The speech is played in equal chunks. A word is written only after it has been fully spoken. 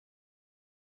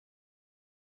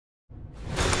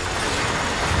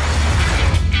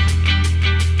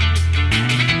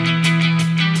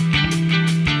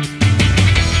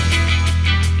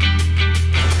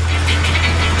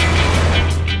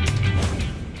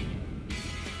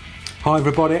Hi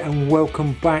everybody and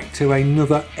welcome back to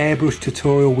another airbrush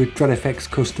tutorial with Dred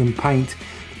custom paint.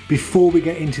 Before we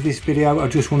get into this video, I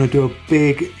just want to do a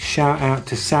big shout out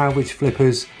to Salvage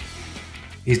Flippers.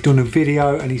 He's done a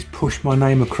video and he's pushed my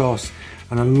name across,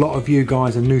 and a lot of you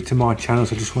guys are new to my channel,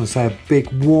 so I just want to say a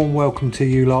big warm welcome to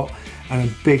you lot and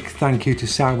a big thank you to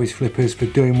Salvage Flippers for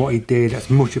doing what he did.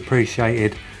 That's much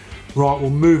appreciated. Right,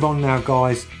 we'll move on now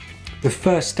guys. The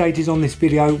first stages on this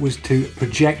video was to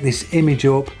project this image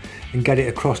up and get it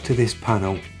across to this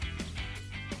panel.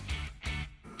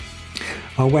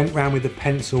 I went round with a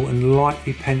pencil and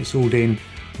lightly penciled in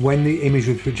when the image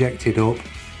was projected up,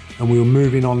 and we were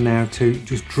moving on now to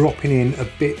just dropping in a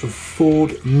bit of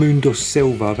Ford Moondust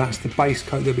Silver. That's the base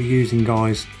coat that we're using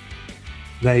guys.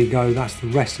 There you go, that's the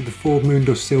rest of the Ford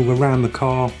Moondust Silver around the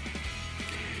car.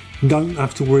 You don't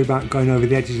have to worry about going over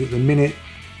the edges at the minute,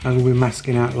 as we'll be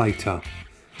masking out later.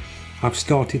 I've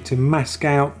started to mask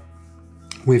out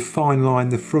with fine line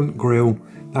the front grille.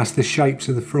 That's the shapes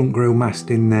of the front grille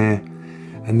masked in there,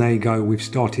 and there you go, we've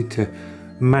started to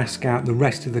mask out the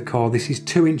rest of the car. This is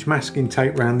 2-inch masking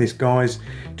tape around this guys,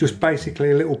 just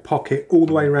basically a little pocket all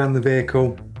the way around the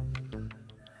vehicle.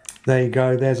 There you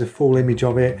go, there's a full image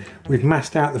of it. We've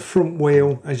masked out the front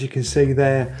wheel as you can see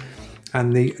there,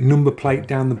 and the number plate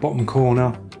down the bottom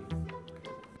corner.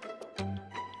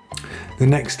 The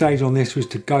next stage on this was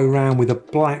to go around with a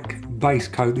black base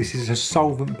coat. This is a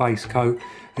solvent base coat,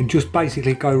 and just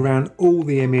basically go around all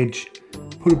the image,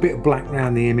 put a bit of black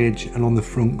around the image and on the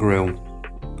front grille.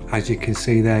 As you can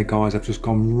see there guys, I've just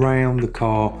gone round the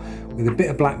car with a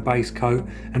bit of black base coat,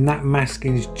 and that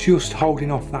masking is just holding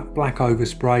off that black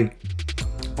overspray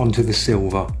onto the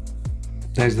silver.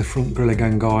 There's the front grille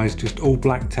again guys, just all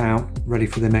blacked out, ready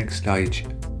for the next stage.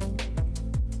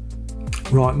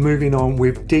 Right, moving on,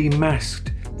 we've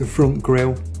demasked the front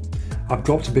grille. I've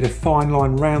dropped a bit of fine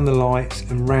line round the lights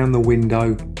and round the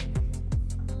window.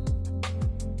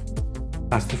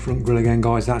 That's the front grille again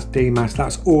guys, that's demasked.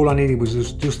 That's all I needed,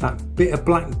 was just that bit of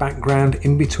black background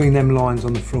in between them lines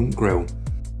on the front grille.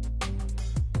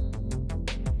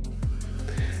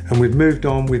 And we've moved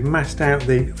on, we've masked out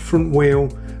the front wheel,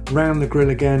 round the grille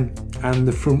again, and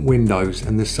the front windows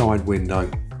and the side window.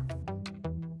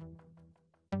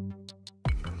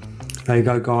 There you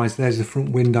go guys, there's the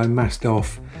front window masked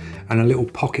off, and a little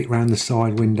pocket round the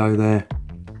side window there.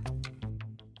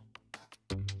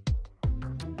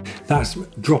 That's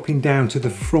dropping down to the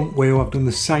front wheel. I've done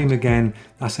the same again.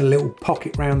 That's a little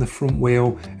pocket round the front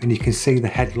wheel, and you can see the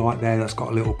headlight there, that's got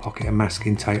a little pocket of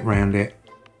masking tape around it.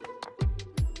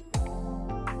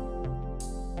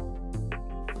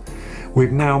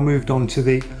 We've now moved on to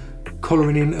the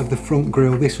colouring in of the front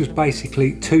grille. This was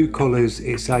basically two colours.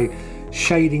 It's a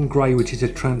shading grey, which is a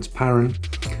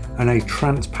transparent, and a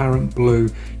transparent blue.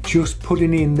 Just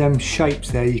putting in them shapes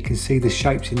there, you can see the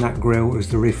shapes in that grille as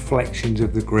the reflections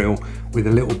of the grille with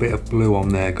a little bit of blue on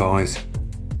there guys.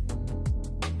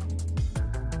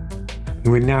 And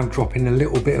we're now dropping a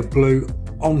little bit of blue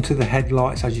onto the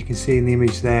headlights, as you can see in the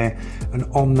image there, and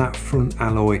on that front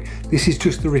alloy. This is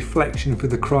just the reflection for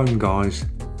the chrome guys.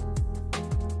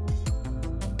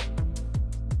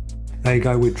 There you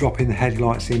go, we're dropping the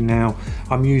headlights in now.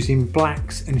 I'm using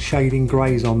blacks and shading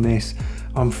greys on this.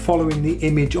 I'm following the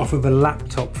image off of a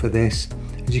laptop for this.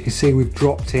 As you can see, we've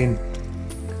dropped in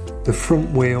the front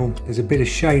wheel. There's a bit of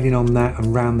shading on that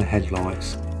and round the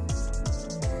headlights.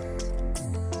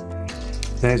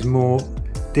 There's more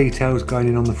details going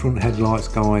in on the front headlights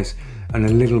guys, and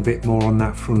a little bit more on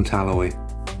that front alloy.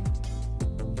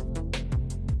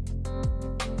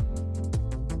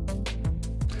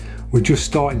 We're just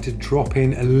starting to drop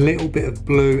in a little bit of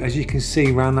blue. As you can see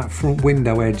around that front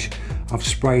window edge, I've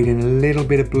sprayed in a little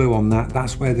bit of blue on that.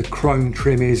 That's where the chrome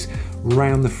trim is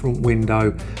round the front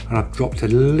window, and I've dropped a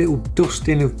little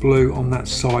dusting of blue on that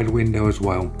side window as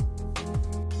well.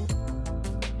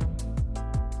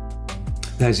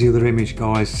 There's the other image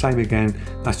guys, same again.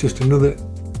 That's just another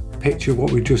picture of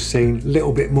what we've just seen. A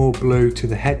little bit more blue to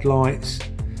the headlights,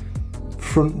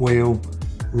 front wheel,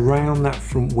 round that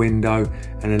front window,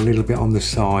 and a little bit on the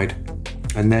side.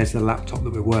 And there's the laptop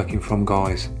that we're working from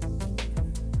guys.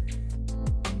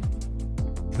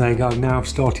 There you go, now I've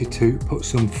started to put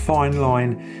some fine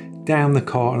line down the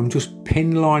car, and I'm just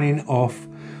pin lining off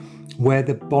where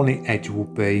the bonnet edge will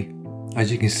be, as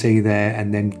you can see there,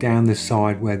 and then down the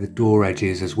side where the door edge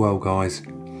is as well guys.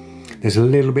 There's a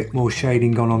little bit more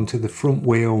shading gone onto the front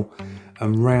wheel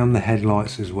and round the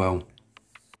headlights as well.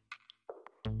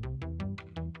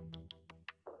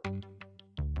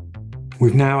 We've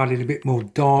We've now added a bit more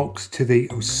darks to the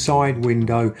side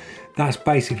window. That's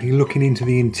basically looking into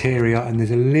the interior, and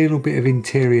there's a little bit of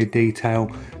interior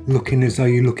detail looking as though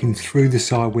you're looking through the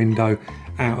side window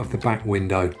out of the back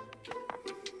window.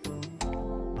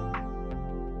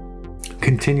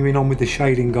 Continuing on with the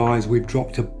shading, guys, we've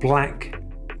dropped a black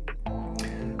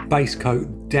base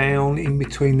coat down in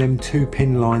between them two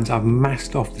pin lines. I've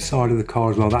masked off the side of the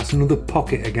car as well. That's another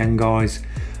pocket again, guys,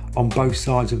 on both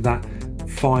sides of that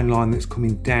fine line that's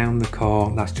coming down the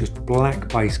car. That's just black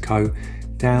base coat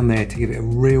down there to give it a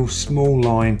real small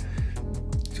line,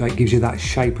 so it gives you that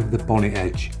shape of the bonnet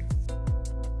edge.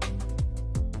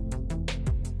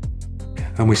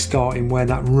 And we're starting where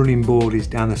that running board is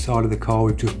down the side of the car.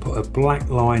 We've just put a black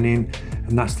line in,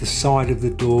 and that's the side of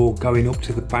the door going up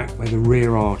to the back where the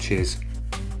rear arch is.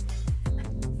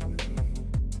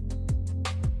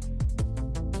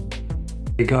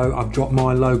 There you go, I've dropped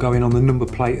my logo in on the number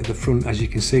plate at the front, as you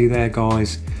can see there,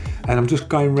 guys. And I'm just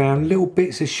going around little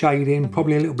bits of shading,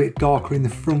 probably a little bit darker in the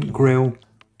front grille,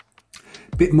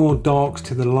 a bit more darks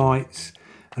to the lights,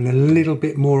 and a little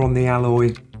bit more on the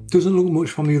alloy. Doesn't look much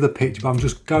from the other picture, but I'm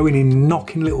just going in,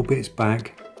 knocking little bits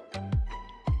back.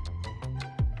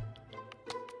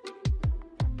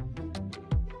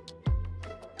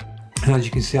 And as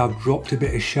you can see, I've dropped a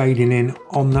bit of shading in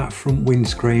on that front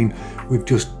windscreen. We've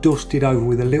just dusted over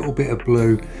with a little bit of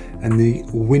blue, and the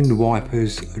wind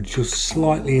wipers are just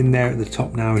slightly in there at the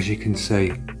top now, as you can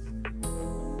see.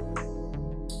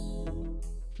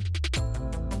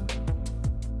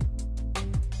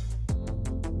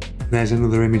 There's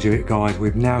another image of it, guys.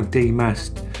 We've now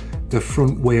demasked the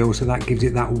front wheel, so that gives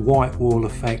it that white wall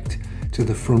effect to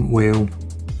the front wheel.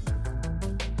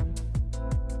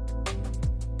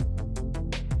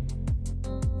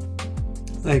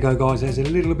 There you go, guys, there's a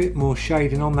little bit more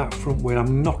shading on that front wheel.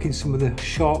 I'm knocking some of the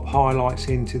sharp highlights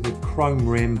into the chrome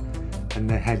rim and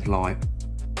the headlight.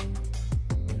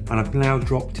 And I've now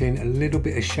dropped in a little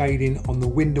bit of shading on the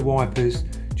window wipers,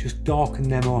 just darken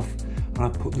them off. And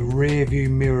I've put the rear view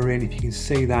mirror in, if you can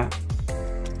see that.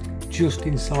 Just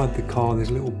inside the car,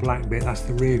 there's a little black bit, that's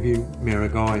the rear view mirror,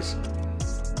 guys.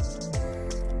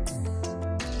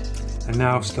 And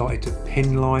now I've started to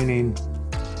pin line in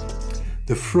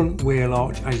the front wheel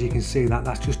arch. As you can see,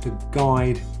 that's just a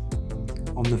guide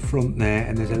on the front there,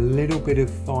 and there's a little bit of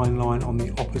fine line on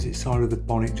the opposite side of the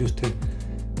bonnet just to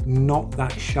knock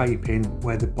that shape in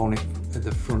where the bonnet at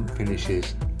the front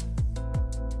finishes.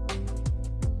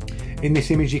 In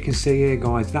this image you can see here,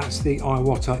 guys, that's the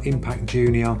Iwata Impact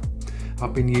Junior.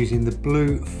 I've been using the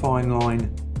blue fine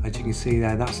line, as you can see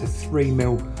there, that's a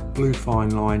 3mm blue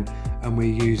fine line, and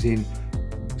we're using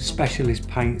specialist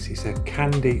paints. It's a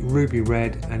Candy Ruby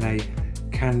Red and a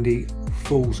Candy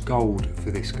Fool's Gold for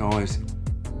this, guys.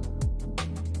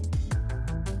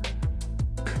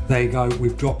 There you go,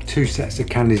 we've dropped two sets of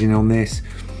candies in on this.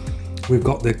 We've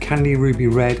got the Candy Ruby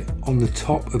Red on the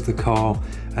top of the car,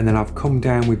 and then I've come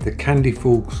down with the Candy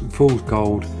Fool's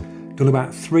Gold, done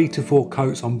about 3 to 4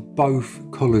 coats on both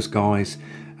colours, guys.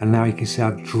 And now you can see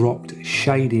I've dropped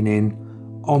shading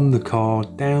in on the car,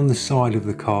 down the side of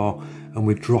the car, and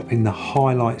we're dropping the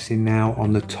highlights in now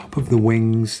on the top of the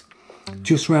wings,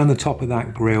 just around the top of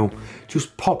that grille,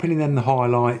 just popping in them the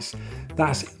highlights.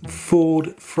 That's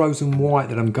Ford Frozen White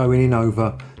that I'm going in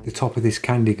over the top of this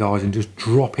candy, guys, and just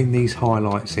dropping these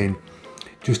highlights in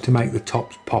just to make the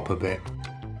tops pop a bit.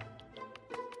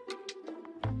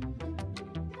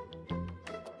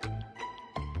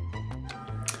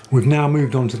 We've now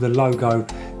moved on to the logo.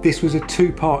 This was a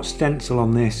 2-part stencil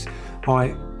on this.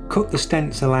 I cut the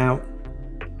stencil out,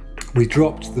 we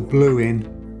dropped the blue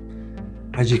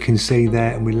in, as you can see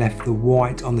there, and we left the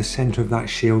white on the centre of that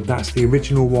shield. That's the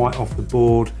original white off the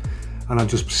board, and I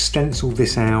just stenciled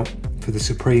this out for the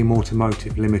Supreme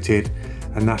Automotive Limited,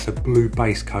 and that's a blue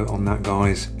base coat on that,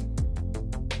 guys.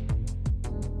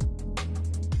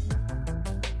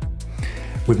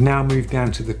 We've now moved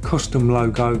down to the custom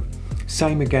logo.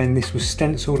 Same again, this was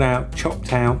stenciled out,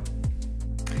 chopped out.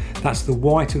 That's the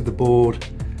white of the board,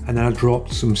 and then I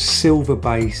dropped some silver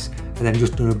base, and then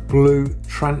just done a blue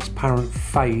transparent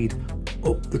fade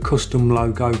up the custom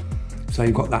logo, so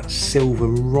you've got that silver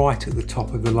right at the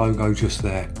top of the logo just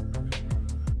there.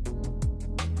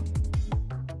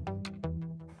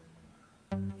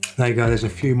 There you go, there's a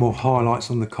few more highlights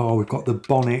on the car. We've got the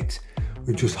bonnet,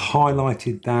 we've just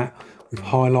highlighted that, we've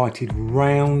highlighted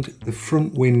round the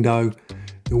front window.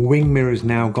 The wing mirror's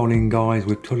now gone in, guys.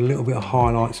 We've put a little bit of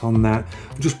highlights on that.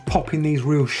 I'm just popping these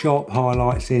real sharp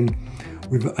highlights in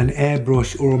with an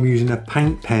airbrush, or I'm using a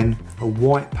paint pen, a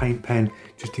white paint pen,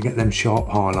 just to get them sharp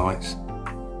highlights.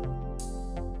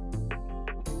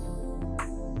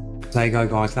 There you go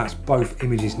guys, that's both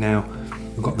images now.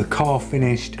 We've got the car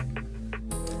finished,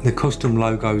 the custom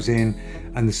logos in,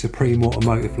 and the Supreme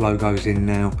Automotive logos in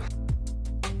now.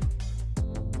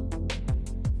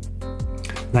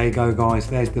 There you go guys,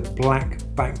 there's the black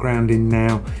background in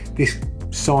now. This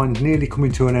sign's nearly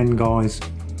coming to an end guys.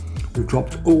 We've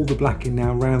dropped all the black in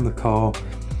now around the car,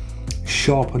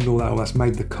 sharpened all that, that's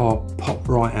made the car pop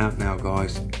right out now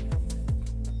guys.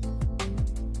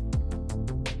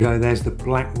 There's the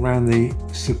black around the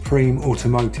Supreme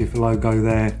Automotive logo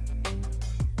there.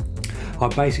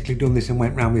 I've basically done this and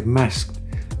went round with masked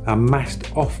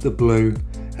off the blue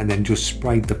and then just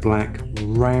sprayed the black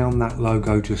round that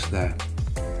logo just there.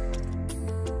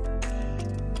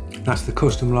 That's the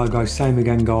custom logo, same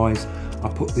again guys. I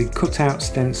put the cutout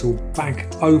stencil back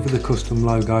over the custom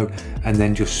logo and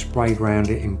then just sprayed round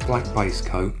it in black base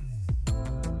coat.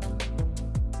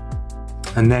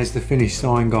 And there's the finished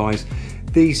sign guys.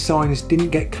 These signs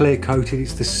didn't get clear coated,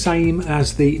 it's the same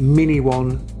as the mini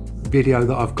one video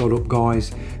that I've got up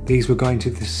guys. These were going to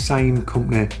the same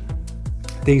company.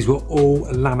 These were all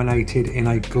laminated in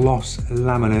a gloss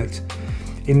laminate.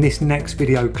 In this next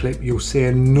video clip you'll see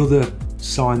another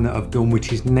sign that I've done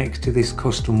which is next to this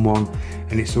custom one,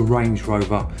 and it's a Range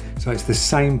Rover. So it's the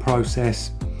same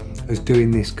process as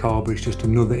doing this car, but it's just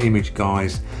another image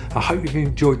guys. I hope you've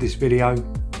enjoyed this video.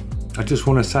 I just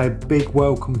want to say a big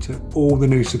welcome to all the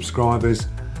new subscribers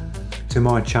to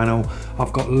my channel.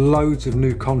 I've got loads of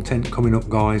new content coming up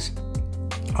guys.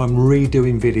 I'm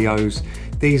redoing videos.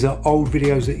 These are old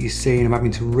videos that you've seen. I'm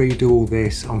having to redo all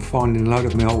this. I'm finding a load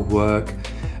of my old work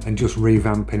and just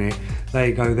revamping it. There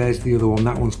you go, there's the other one.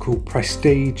 That one's called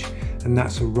Prestige and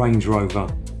that's a Range Rover.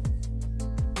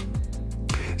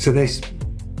 So this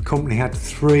company had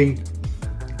three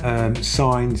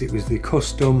signs. It was the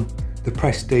custom, the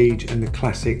Prestige and the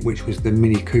Classic, which was the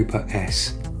Mini Cooper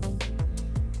S.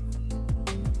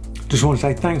 Just want to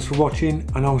say thanks for watching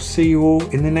and I'll see you all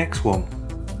in the next one.